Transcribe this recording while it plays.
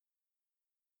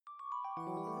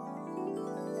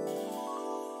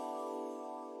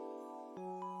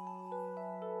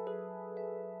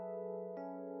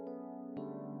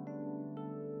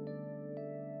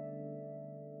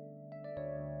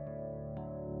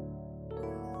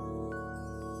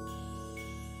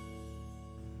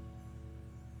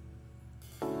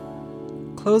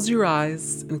Close your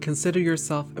eyes and consider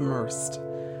yourself immersed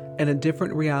in a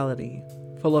different reality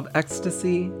full of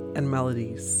ecstasy and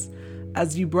melodies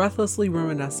as you breathlessly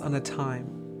reminisce on a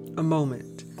time, a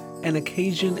moment, an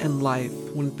occasion in life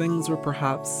when things were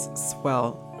perhaps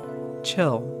swell,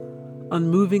 chill,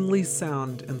 unmovingly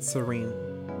sound and serene.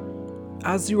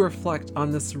 As you reflect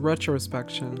on this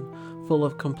retrospection full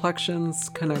of complexions,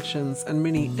 connections, and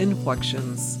many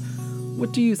inflections,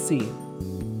 what do you see?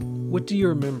 What do you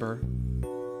remember?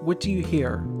 What do you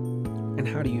hear? And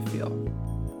how do you feel?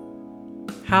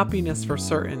 Happiness for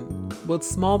certain, but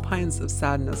small pints of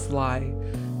sadness lie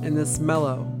in this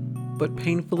mellow but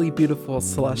painfully beautiful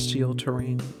celestial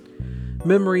terrain.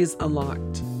 Memories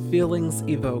unlocked, feelings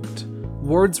evoked,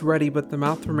 words ready but the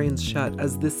mouth remains shut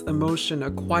as this emotion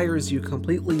acquires you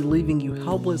completely, leaving you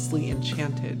helplessly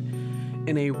enchanted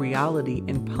in a reality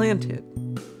implanted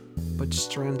but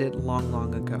stranded long,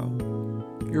 long ago.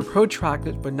 You're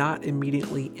protracted but not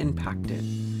immediately impacted.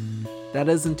 That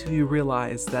is until you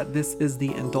realize that this is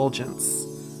the indulgence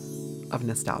of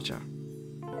nostalgia.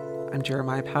 I'm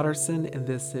Jeremiah Patterson, and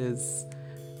this is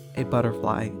A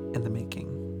Butterfly in the Making.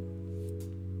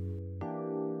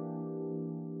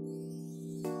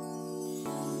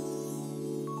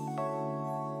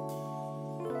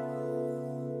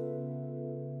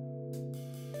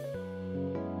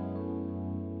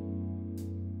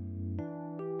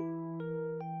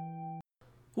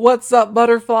 What's up,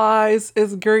 butterflies?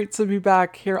 It's great to be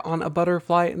back here on A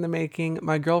Butterfly in the Making.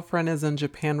 My girlfriend is in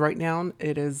Japan right now.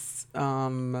 It is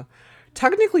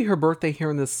technically her birthday here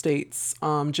in the States.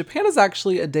 Japan is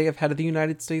actually a day ahead of the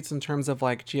United States in terms of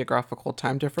like geographical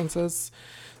time differences.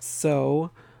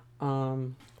 So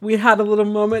we had a little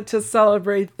moment to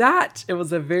celebrate that. It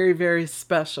was a very, very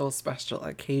special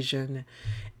occasion.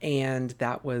 And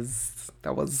that was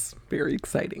very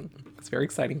exciting. It's very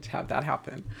exciting to have that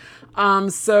happen.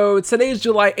 So today's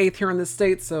July 8th here in the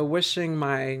States. So wishing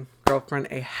my girlfriend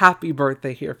a happy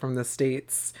birthday here from the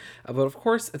States. But of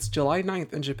course, it's July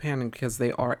 9th in Japan because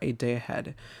they are a day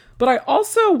ahead. But I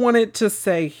also wanted to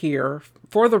say here,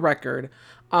 for the record,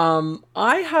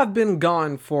 I have been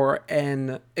gone for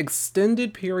an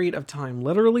extended period of time.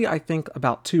 Literally, I think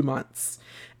about 2 months.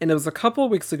 And it was a couple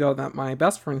of weeks ago that my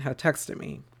best friend had texted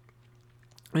me.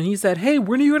 And he said, hey,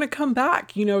 when are you going to come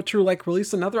back, to like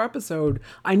release another episode?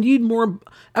 I need more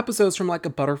episodes from like A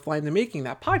Butterfly in the Making,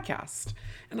 that podcast.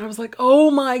 And I was like,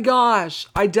 oh my gosh,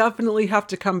 I definitely have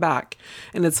to come back.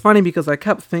 And it's funny because I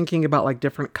kept thinking about like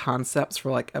different concepts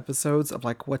for like episodes of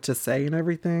like what to say and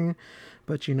everything.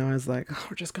 But, I was like, oh,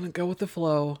 we're just going to go with the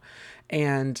flow.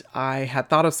 And I had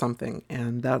thought of something.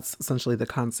 And that's essentially the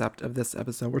concept of this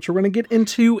episode, which we're going to get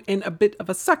into in a bit of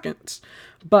a second.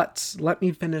 But let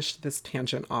me finish this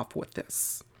tangent off with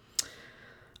this.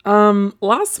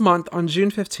 Last month on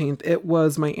June 15th, it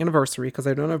was my anniversary because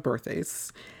I don't have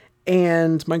birthdays.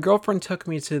 And my girlfriend took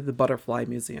me to the Butterfly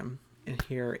Museum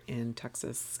here in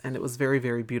Texas. And it was very,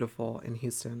 very beautiful in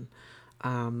Houston.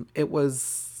 It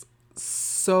was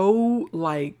so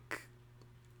like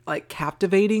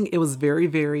captivating. It was very,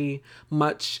 very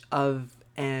much of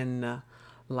an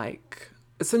like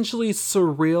essentially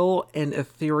surreal and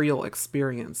ethereal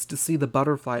experience to see the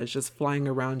butterflies just flying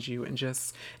around you and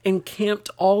just encamped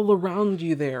all around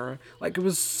you there. Like, it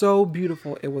was so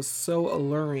beautiful. It was so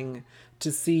alluring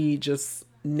to see just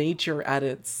nature at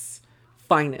its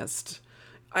finest.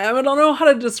 I don't know how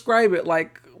to describe it.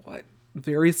 Like, what?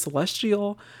 Very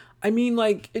celestial. I mean,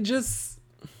 like, it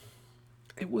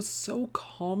was so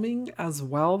calming as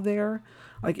well there.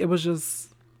 Like, it was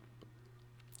just,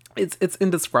 it's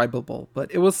indescribable,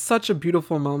 but it was such a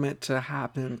beautiful moment to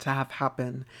have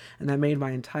happen. And that made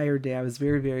my entire day. I was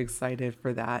very, very excited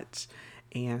for that.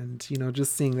 And,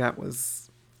 just seeing that was,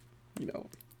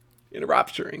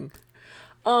 enrapturing.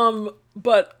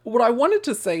 But what I wanted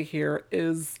to say here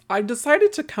is I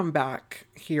decided to come back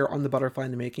here on The Butterfly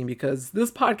in the Making because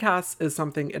this podcast is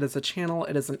something, it is a channel,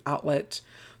 it is an outlet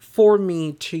for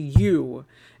me to you,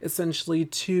 essentially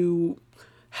to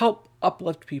help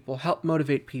uplift people, help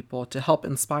motivate people, to help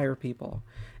inspire people.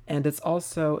 And it's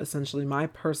also essentially my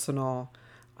personal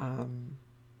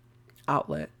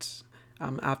outlet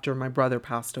after my brother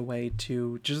passed away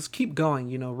to just keep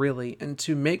going, really, and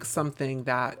to make something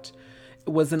that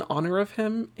was in honor of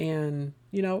him. And,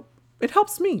 it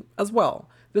helps me as well.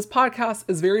 This podcast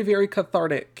is very, very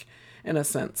cathartic. in a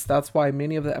sense. That's why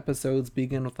many of the episodes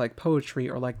begin with like poetry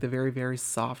or like the very, very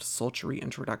soft, sultry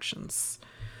introductions.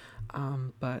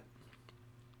 But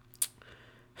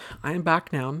I am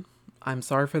back now. I'm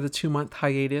sorry for the 2 month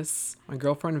hiatus. My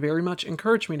girlfriend very much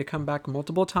encouraged me to come back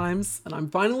multiple times, and I'm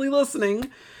finally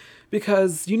listening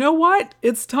because you know what?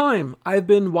 It's time. I've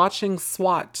been watching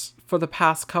SWAT for the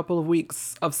past couple of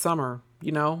weeks of summer.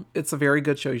 You know, it's a very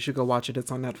good show. You should go watch it.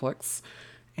 It's on Netflix.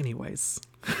 Anyways,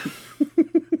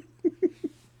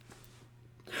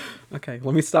 okay,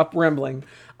 let me stop rambling.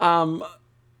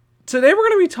 Today we're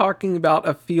going to be talking about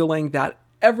a feeling that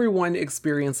everyone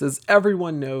experiences,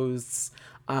 everyone knows.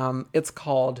 It's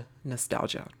called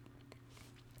nostalgia.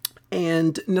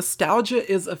 And nostalgia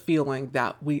is a feeling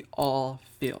that we all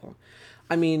feel.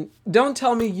 I mean, don't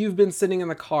tell me you've been sitting in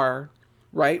the car,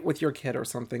 right, with your kid or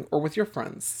something, or with your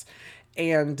friends,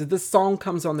 and this song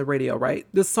comes on the radio, right?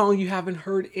 This song you haven't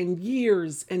heard in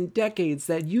years and decades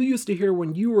that you used to hear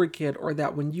when you were a kid or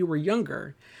that when you were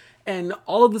younger. And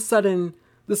all of a sudden,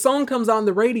 the song comes on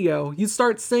the radio, you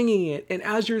start singing it, and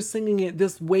as you're singing it,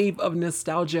 this wave of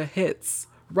nostalgia hits.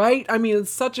 Right? I mean,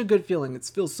 it's such a good feeling. It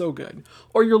feels so good.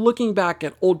 Or you're looking back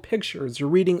at old pictures, you're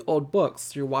reading old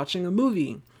books, you're watching a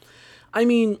movie. I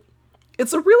mean,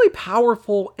 it's a really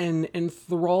powerful and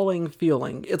enthralling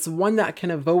feeling. It's one that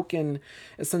can evoke and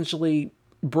essentially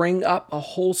bring up a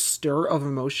whole stir of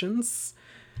emotions.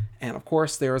 And of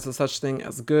course, there is a such thing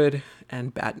as good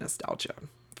and bad nostalgia.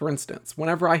 For instance,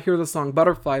 whenever I hear the song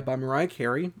Butterfly by Mariah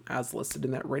Carey, as listed in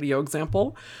that radio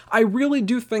example, I really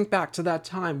do think back to that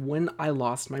time when I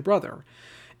lost my brother.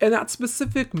 And that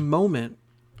specific moment,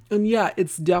 and yeah,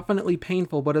 it's definitely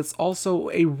painful, but it's also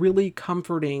a really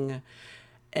comforting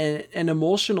and an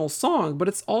emotional song, but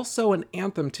it's also an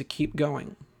anthem to keep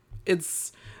going.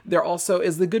 It's there also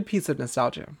is the good piece of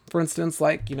nostalgia. For instance,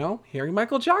 like, you know, hearing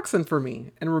Michael Jackson for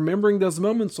me and remembering those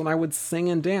moments when I would sing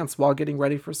and dance while getting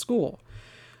ready for school.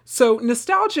 So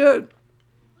nostalgia,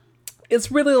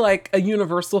 it's really like a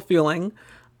universal feeling.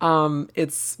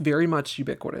 It's very much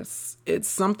ubiquitous. It's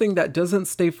something that doesn't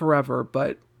stay forever,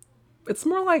 but it's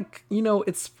more like, you know,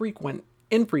 it's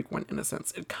infrequent in a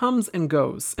sense. It comes and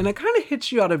goes, and it kind of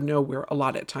hits you out of nowhere a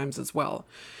lot at times as well.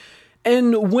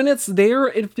 And when it's there,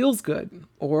 it feels good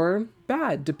or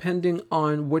bad, depending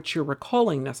on what you're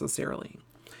recalling necessarily.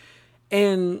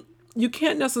 And you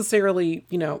can't necessarily,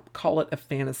 you know, call it a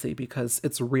fantasy because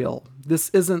it's real. This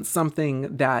isn't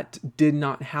something that did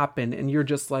not happen and you're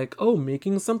just like, oh,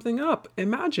 making something up,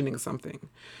 imagining something.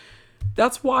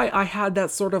 That's why I had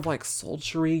that sort of like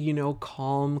sultry, you know,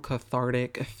 calm,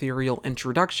 cathartic, ethereal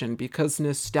introduction, because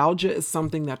nostalgia is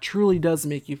something that truly does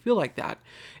make you feel like that.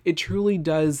 It truly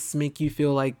does make you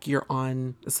feel like you're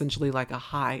on essentially like a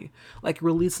high, like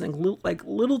releasing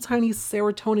little tiny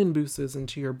serotonin boosts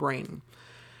into your brain.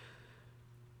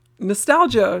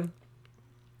 Nostalgia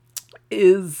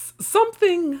is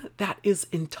something that is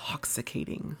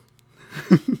intoxicating.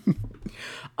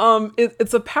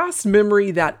 It's a past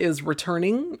memory that is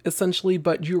returning, essentially,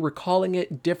 but you're recalling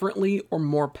it differently or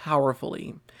more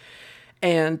powerfully.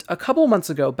 And a couple months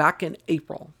ago, back in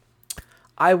April,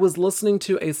 I was listening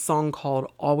to a song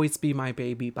called Always Be My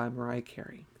Baby by Mariah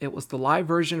Carey. It was the live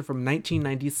version from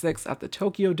 1996 at the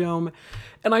Tokyo Dome,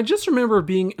 and I just remember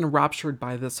being enraptured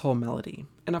by this whole melody.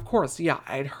 And of course, yeah,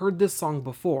 I'd heard this song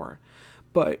before,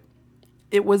 but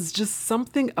it was just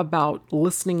something about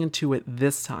listening into it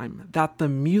this time that the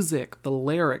music, the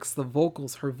lyrics, the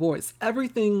vocals, her voice,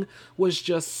 everything was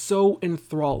just so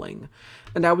enthralling.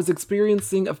 And I was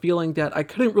experiencing a feeling that I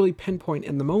couldn't really pinpoint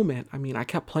in the moment. I mean, I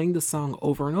kept playing the song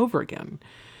over and over again.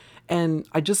 And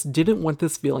I just didn't want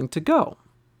this feeling to go.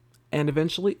 And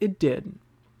eventually it did.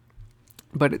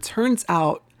 But it turns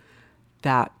out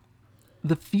that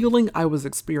the feeling I was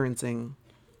experiencing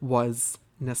was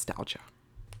nostalgia.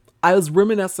 I was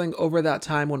reminiscing over that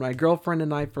time when my girlfriend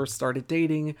and I first started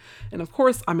dating. And of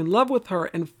course, I'm in love with her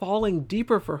and falling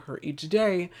deeper for her each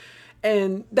day.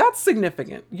 And that's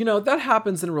significant. You know, that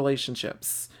happens in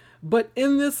relationships. But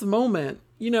in this moment,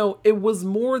 you know, it was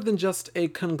more than just a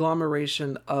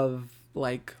conglomeration of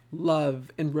like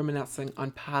love and reminiscing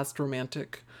on past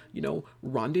romantic, you know,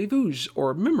 rendezvous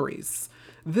or memories.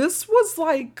 This was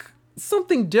like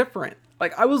something different.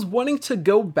 Like I was wanting to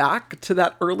go back to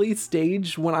that early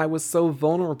stage when I was so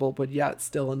vulnerable, but yet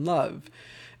still in love.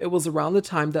 It was around the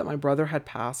time that my brother had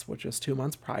passed, which was 2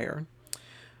 months prior.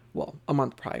 Well, a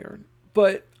month prior.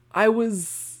 But I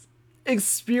was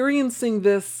experiencing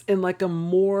this in like a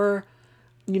more,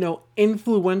 you know,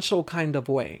 influential kind of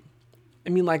way. I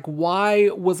mean, like, why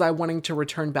was I wanting to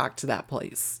return back to that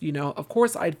place? You know, of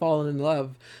course I'd fallen in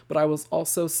love, but I was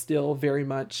also still very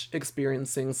much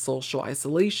experiencing social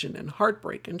isolation and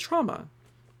heartbreak and trauma.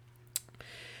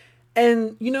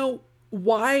 And, you know,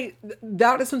 why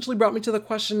that essentially brought me to the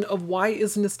question of why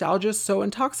is nostalgia so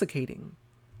intoxicating?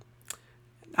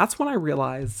 That's when I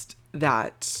realized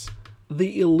that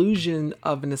the illusion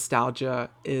of nostalgia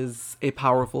is a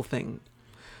powerful thing.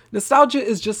 Nostalgia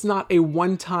is just not a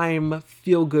one time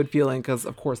feel good feeling, because,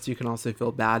 of course, you can also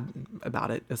feel bad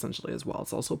about it essentially as well.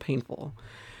 It's also painful.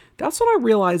 That's when I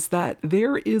realized that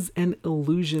there is an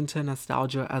illusion to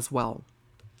nostalgia as well.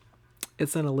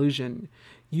 It's an illusion.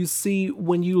 You see,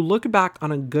 when you look back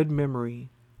on a good memory,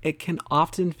 it can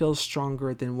often feel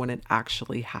stronger than when it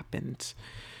actually happened.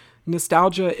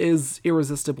 Nostalgia is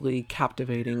irresistibly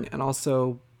captivating and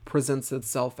also presents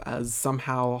itself as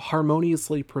somehow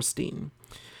harmoniously pristine.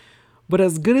 But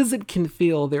as good as it can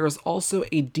feel, there is also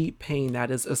a deep pain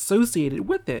that is associated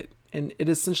with it. And it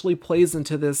essentially plays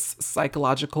into this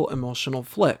psychological emotional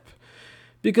flip.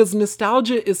 Because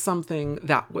nostalgia is something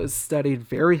that was studied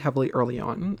very heavily early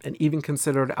on and even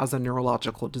considered as a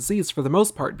neurological disease for the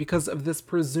most part because of this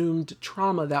presumed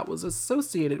trauma that was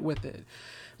associated with it.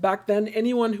 Back then,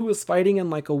 anyone who was fighting in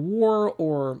like a war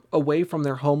or away from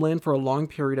their homeland for a long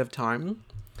period of time,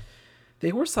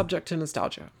 they were subject to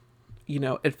nostalgia. You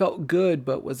know, it felt good,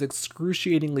 but was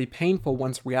excruciatingly painful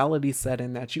once reality set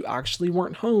in that you actually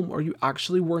weren't home or you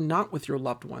actually were not with your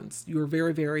loved ones. You were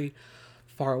very, very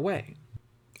far away.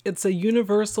 It's a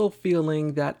universal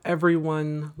feeling that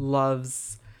everyone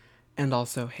loves and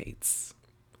also hates.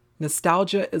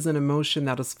 Nostalgia is an emotion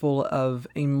that is full of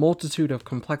a multitude of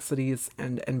complexities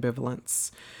and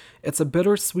ambivalence. It's a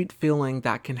bittersweet feeling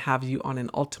that can have you on an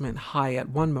ultimate high at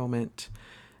one moment,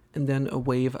 and then a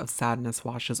wave of sadness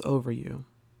washes over you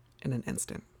in an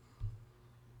instant.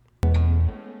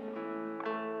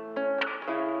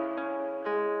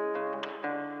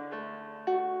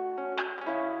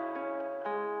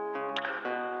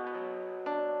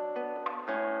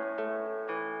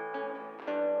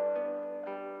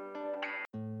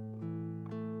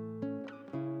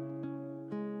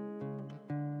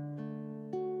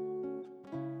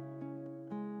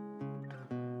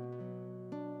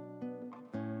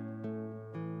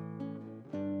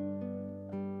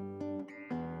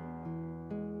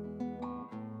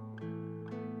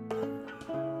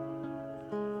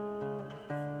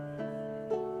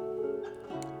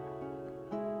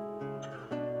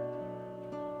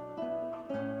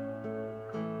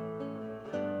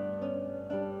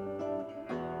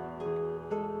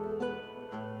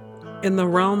 In the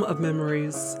realm of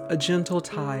memories, a gentle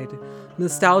tide,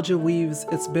 nostalgia weaves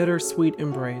its bittersweet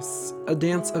embrace, a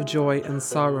dance of joy and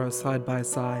sorrow side by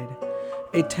side,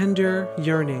 a tender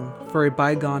yearning for a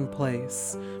bygone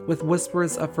place, with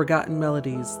whispers of forgotten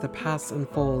melodies, the past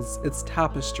unfolds its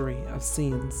tapestry of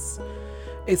scenes,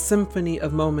 a symphony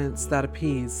of moments that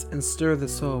appease and stir the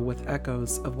soul with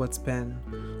echoes of what's been.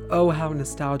 Oh, how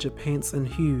nostalgia paints in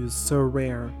hues so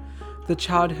rare the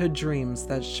childhood dreams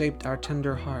that shaped our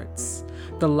tender hearts,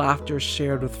 the laughter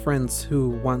shared with friends who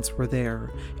once were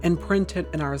there, imprinted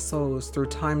in our souls through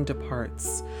time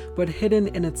departs, but hidden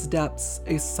in its depths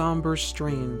a somber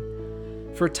strain,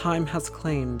 for time has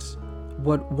claimed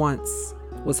what once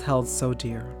was held so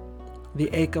dear. The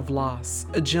ache of loss,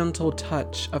 a gentle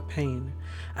touch of pain,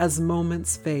 as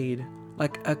moments fade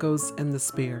like echoes in the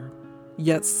spear.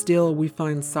 Yet still we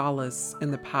find solace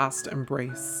in the past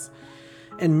embrace,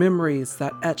 in memories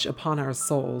that etch upon our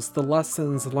souls the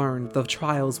lessons learned, the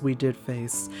trials we did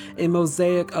face, a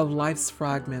mosaic of life's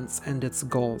fragments and its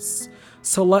goals.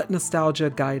 So let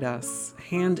nostalgia guide us,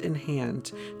 hand in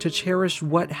hand, to cherish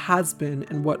what has been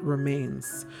and what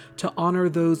remains, to honor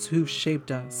those who've shaped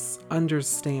us,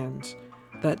 understand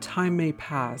that time may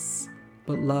pass,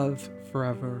 but love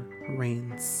forever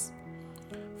reigns.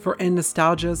 For in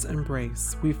nostalgia's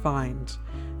embrace we find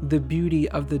the beauty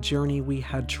of the journey we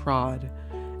had trod,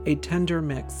 a tender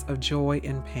mix of joy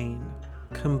and pain,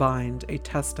 combined a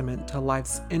testament to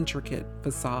life's intricate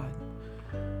facade.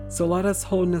 So let us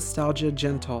hold nostalgia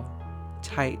gentle,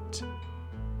 tight,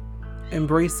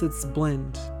 embrace its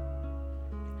blend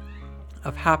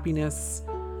of happiness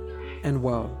and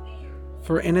woe.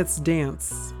 For in its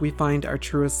dance we find our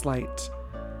truest light,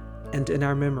 and in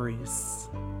our memories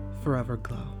forever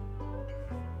glow.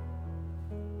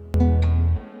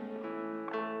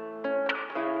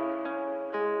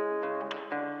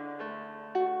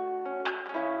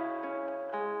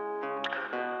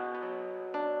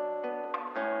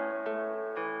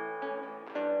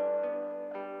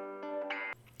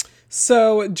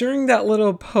 So during that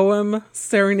little poem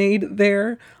serenade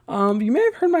there, you may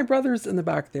have heard my brothers in the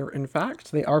back there. In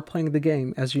fact, they are playing the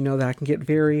game. As you know, that can get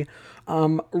very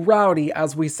rowdy,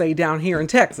 as we say down here in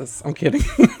Texas. I'm kidding.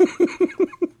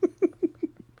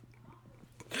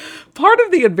 Part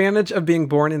of the advantage of being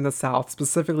born in the South,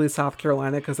 specifically South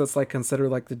Carolina, because it's like considered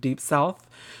like the deep South,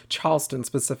 Charleston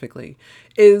specifically,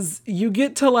 is you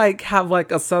get to like have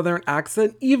like a Southern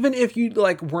accent, even if you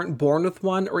like weren't born with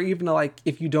one, or even like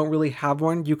if you don't really have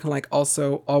one, you can like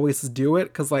also always do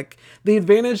it. Cause like the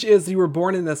advantage is you were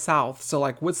born in the South. So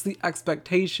like what's the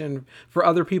expectation for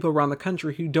other people around the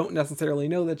country who don't necessarily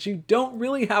know that you don't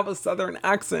really have a Southern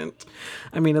accent?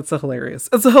 I mean, it's a hilarious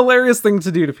thing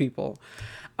to do to people.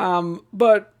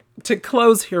 But to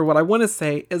close here, what I want to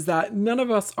say is that none of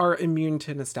us are immune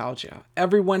to nostalgia.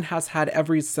 Everyone has had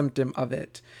every symptom of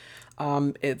it.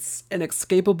 It's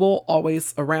inescapable,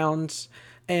 always around.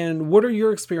 And what are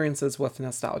your experiences with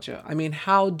nostalgia? I mean,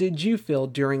 how did you feel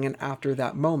during and after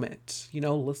that moment? You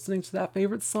know, listening to that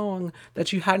favorite song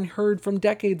that you hadn't heard from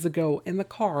decades ago in the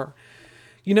car.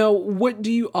 You know, what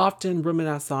do you often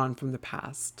reminisce on from the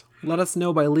past? Let us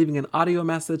know by leaving an audio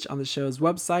message on the show's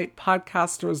website,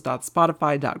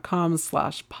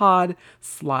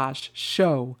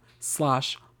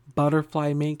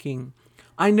 podcasters.spotify.com/pod/show/butterfly making.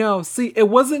 I know, see, it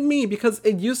wasn't me because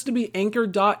it used to be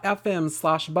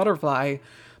anchor.fm/butterfly,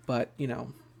 but, you know,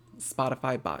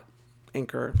 Spotify bought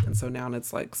Anchor, and so now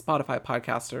it's like Spotify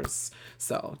podcasters.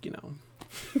 So, you know,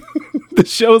 the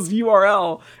show's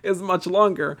URL is much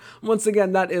longer. Once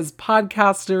again, that is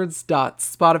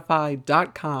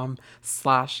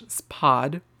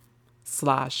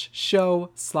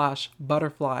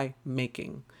podcasters.spotify.com/pod/show/butterfly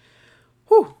making.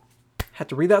 Whew. Had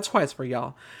to read that twice for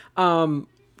y'all.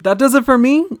 That does it for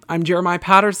me. I'm Jeremiah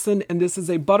Patterson, and this is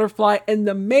a Butterfly in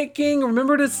the Making.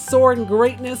 Remember to soar in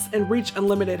greatness and reach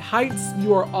unlimited heights.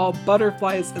 You are all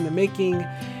butterflies in the making.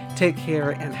 Take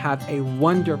care and have a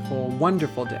wonderful,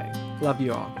 wonderful day. Love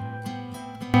you all.